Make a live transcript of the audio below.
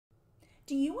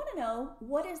Do you want to know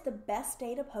what is the best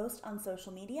day to post on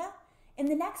social media? In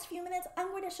the next few minutes, I'm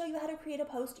going to show you how to create a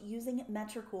post using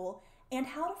Metricool and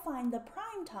how to find the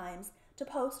prime times to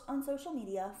post on social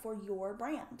media for your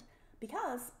brand,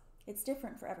 because it's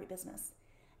different for every business.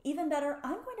 Even better,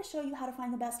 I'm going to show you how to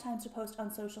find the best times to post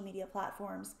on social media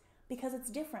platforms, because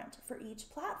it's different for each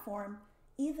platform,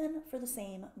 even for the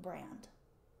same brand.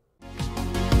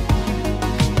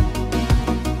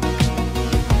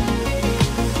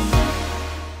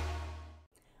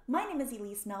 My name is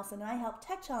ELISE Nelson, and I help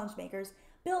tech challenge makers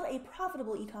build a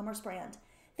profitable e-commerce brand.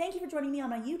 Thank you for joining me on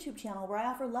my YouTube channel, where I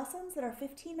offer lessons that are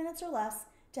 15 minutes or less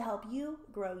to help you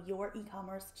grow your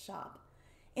e-commerce shop.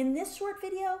 In this short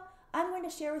video, I'm going to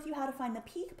share with you how to find the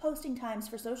peak posting times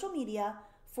for social media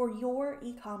for your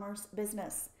e-commerce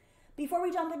business. Before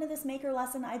we jump into this maker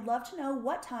lesson, I'd love to know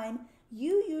what time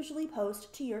you usually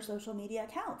post to your social media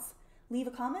accounts. Leave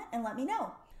a comment and let me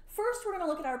know. First, we're going to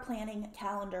look at our planning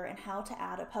calendar and how to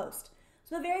add a post.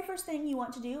 So the very first thing you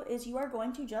want to do is you are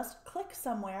going to just click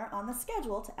somewhere on the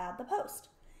schedule to add the post.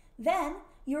 Then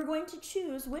you're going to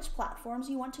choose which platforms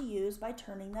you want to use by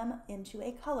turning them into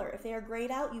a color. If they are grayed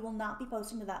out, you will not be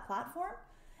posting to that platform,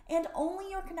 and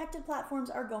only your connected platforms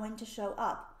are going to show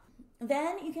up.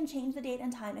 Then you can change the date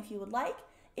and time if you would like.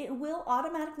 It will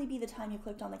automatically be the time you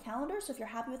clicked on the calendar, so if you're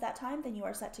happy with that time, then you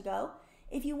are set to go.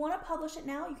 If you want to publish it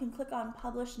now, you can click on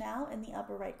Publish Now in the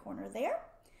upper right corner there.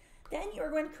 Then you're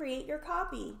going to create your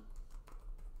copy.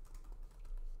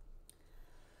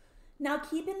 Now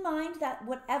keep in mind that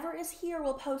whatever is here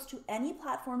will post to any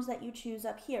platforms that you choose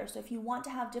up here. So if you want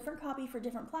to have different copy for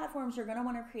different platforms, you're going to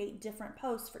want to create different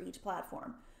posts for each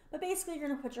platform. But basically, you're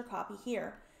going to put your copy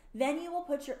here. Then you will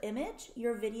put your image,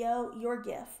 your video, your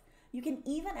GIF. You can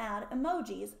even add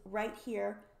emojis right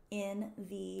here in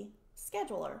the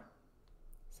scheduler.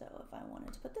 So if I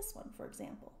wanted to put this one, for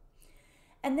example.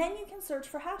 And then you can search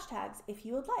for hashtags if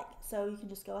you would like. So you can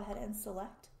just go ahead and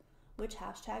select which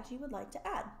hashtags you would like to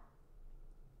add.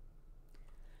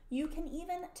 You can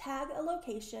even tag a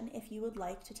location if you would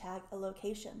like to tag a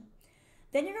location.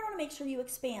 Then you're going to want to make sure you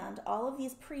expand all of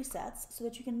these presets so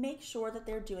that you can make sure that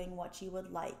they're doing what you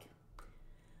would like.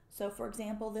 So for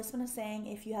example, this one is saying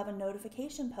if you have a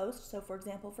notification post, so for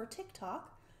example for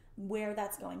TikTok, where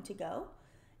that's going to go.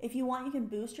 If you want, you can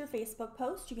boost your Facebook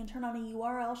post. You can turn on a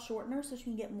URL shortener so you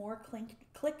can get more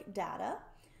click data.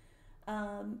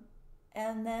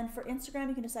 And then for Instagram,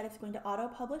 you can decide if it's going to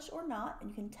auto-publish or not,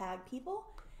 and you can tag people.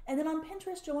 And then on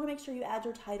Pinterest, you'll want to make sure you add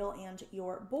your title and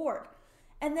your board.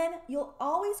 And then you're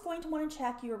always going to want to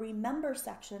check your Remember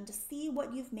section to see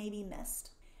what you've maybe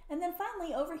missed. And then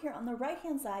finally, over here on the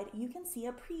right-hand side, you can see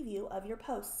a preview of your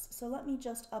posts. So let me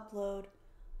just upload,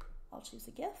 I'll choose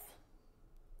a GIF.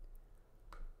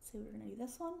 So we're going to do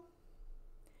this one.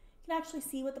 You can actually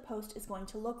see what the post is going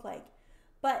to look like.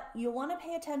 But you'll want to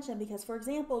pay attention because, for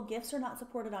example, GIFs are not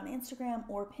supported on Instagram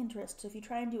or Pinterest. So if you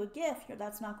try and do a GIF,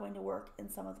 that's not going to work in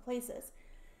some of the places.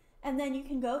 And then you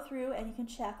can go through and you can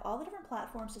check all the different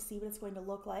platforms to see what it's going to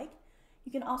look like.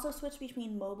 You can also switch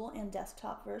between mobile and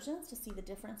desktop versions to see the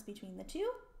difference between the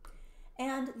two.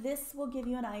 And this will give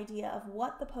you an idea of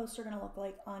what the posts are going to look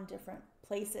like on different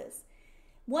places.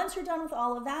 Once you're done with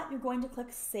all of that, you're going to click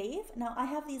Save. Now I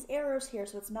have these errors here,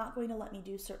 so it's not going to let me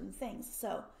do certain things.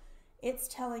 So it's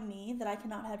telling me that I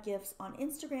cannot have GIFs on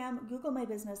Instagram, Google My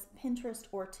Business, Pinterest,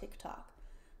 or TikTok.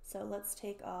 So let's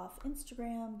take off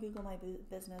Instagram, Google My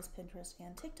Business, Pinterest,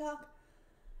 and TikTok.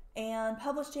 And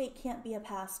publish date can't be a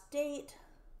past date.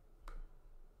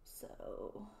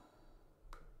 So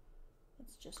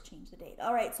let's just change the date.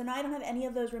 All right, so now I don't have any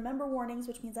of those remember warnings,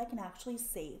 which means I can actually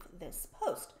save this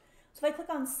post. So if I click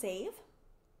on Save,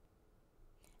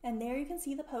 and there you can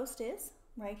see the post is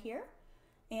right here,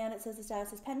 and it says the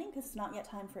status is pending because it's not yet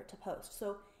time for it to post.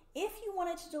 So if you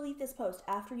wanted to delete this post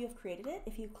after you have created it,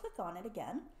 if you click on it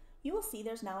again, you will see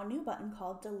there's now a new button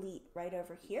called Delete right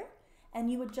over here,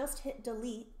 and you would just hit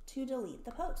Delete to delete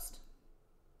the post.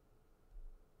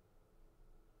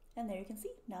 And there you can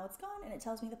see, now it's gone, and it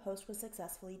tells me the post was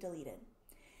successfully deleted.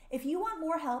 If you want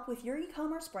more help with your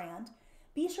e-commerce brand,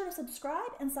 be sure to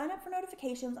subscribe and sign up for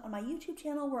notifications on my YouTube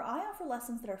channel, where I offer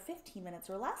lessons that are 15 minutes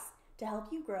or less to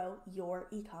help you grow your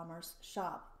e-commerce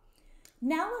shop.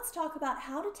 Now let's talk about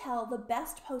how to tell the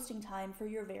best posting time for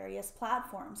your various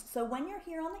platforms. So when you're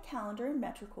here on the calendar in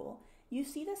Metricool, you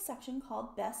see this section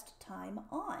called Best Time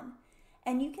On.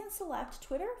 And you can select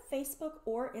Twitter, Facebook,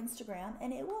 or Instagram,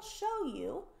 and it will show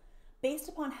you, based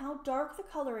upon how dark the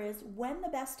color is, when the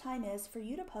best time is for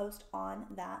you to post on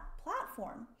that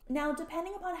platform. Now,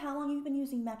 depending upon how long you've been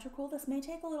using Metricool, this may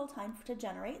take a little time to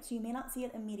generate, so you may not see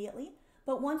it immediately,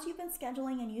 but once you've been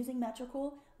scheduling and using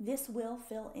Metricool, this will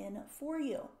fill in for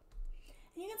you.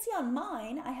 And you can see on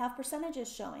mine, I have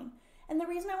percentages showing. And the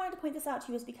reason I wanted to point this out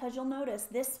to you is because you'll notice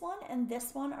this one and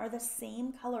this one are the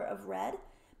same color of red,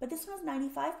 but this one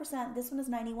is 95%, this one is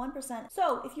 91%.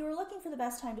 So if you were looking for the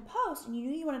best time to post and you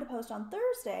knew you wanted to post on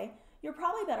Thursday, you're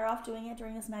probably better off doing it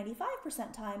during this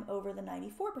 95% time over the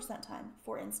 94% time,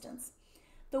 for instance.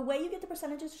 The way you get the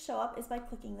percentages to show up is by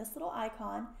clicking this little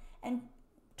icon and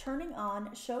turning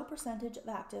on Show Percentage of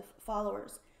Active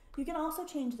Followers. You can also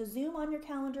change the zoom on your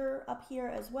calendar up here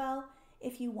as well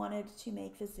if you wanted to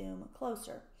make the zoom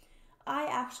closer. I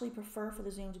actually prefer for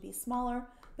the zoom to be smaller,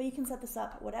 but you can set this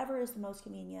up whatever is the most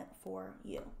convenient for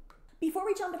you. Before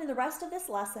we jump into the rest of this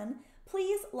lesson,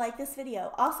 please like this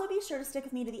video. Also be sure to stick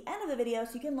with me to the end of the video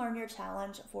so you can learn your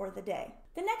challenge for the day.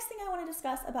 The next thing I want to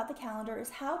discuss about the calendar is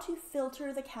how to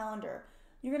filter the calendar.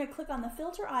 You're going to click on the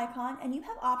filter icon and you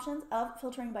have options of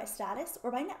filtering by status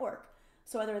or by network.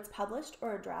 So whether it's published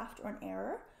or a draft or an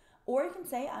error, or you can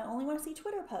say, I only want to see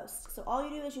Twitter posts. So all you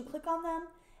do is you click on them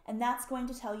and that's going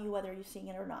to tell you whether you're seeing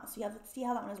it or not. So you have to see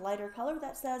how that one is lighter color.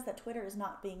 That says that Twitter is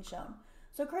not being shown.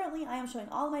 So currently I am showing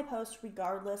all of my posts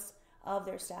regardless of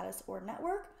their status or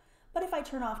network. But if I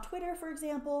turn off Twitter, for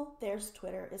example, there's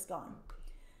Twitter is gone.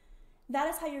 That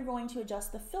is how you're going to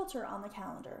adjust the filter on the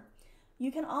calendar.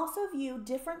 You can also view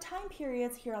different time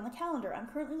periods here on the calendar. I'm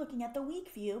currently looking at the week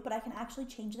view, but I can actually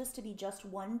change this to be just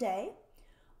one day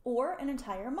or an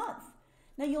entire month.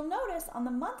 Now you'll notice on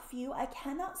the month view, I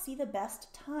cannot see the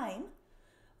best time,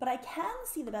 but I can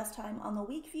see the best time on the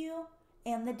week view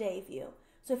and the day view.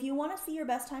 So if you want to see your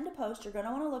best time to post, you're going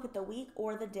to want to look at the week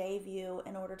or the day view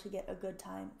in order to get a good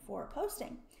time for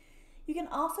posting. You can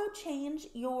also change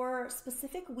your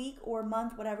specific week or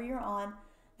month, whatever you're on,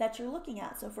 that you're looking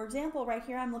at. So for example, right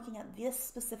here, I'm looking at this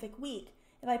specific week.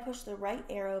 If I push the right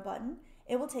arrow button,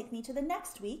 it will take me to the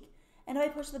next week. And if I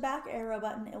push the back arrow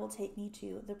button, it will take me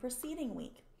to the preceding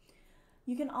week.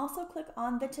 You can also click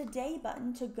on the Today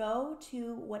button to go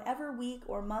to whatever week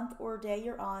or month or day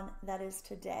you're on that is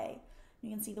today.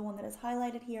 You can see the one that is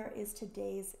highlighted here is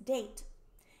today's date.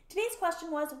 Today's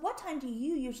question was, what time do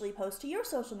you usually post to your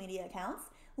social media accounts?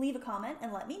 Leave a comment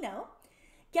and let me know.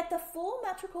 Get the full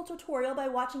Metricool tutorial by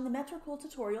watching the Metricool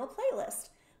tutorial playlist.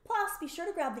 Plus, be sure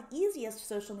to grab the easiest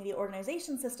social media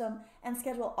organization system and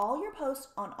schedule all your posts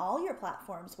on all your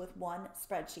platforms with one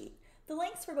spreadsheet. The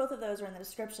links for both of those are in the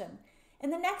description. In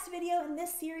the next video in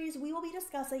this series, we will be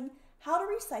discussing how to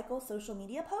recycle social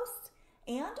media posts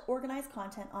and organize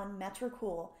content on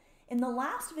Metricool. In the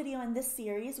last video in this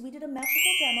series, we did a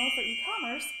Metricool demo for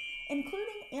e-commerce,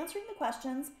 including answering the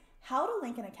questions, how to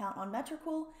link an account on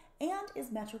Metricool, and is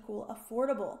Metricool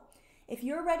affordable? If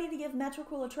you're ready to give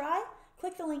Metricool a try,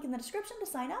 click the link in the description to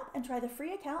sign up and try the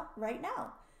free account right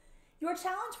now. Your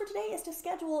challenge for today is to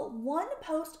schedule one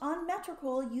post on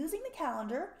Metricool using the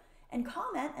calendar and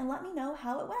comment and let me know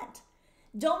how it went.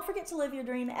 Don't forget to live your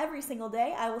dream every single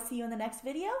day. I will see you in the next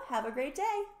video. Have a great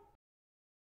day.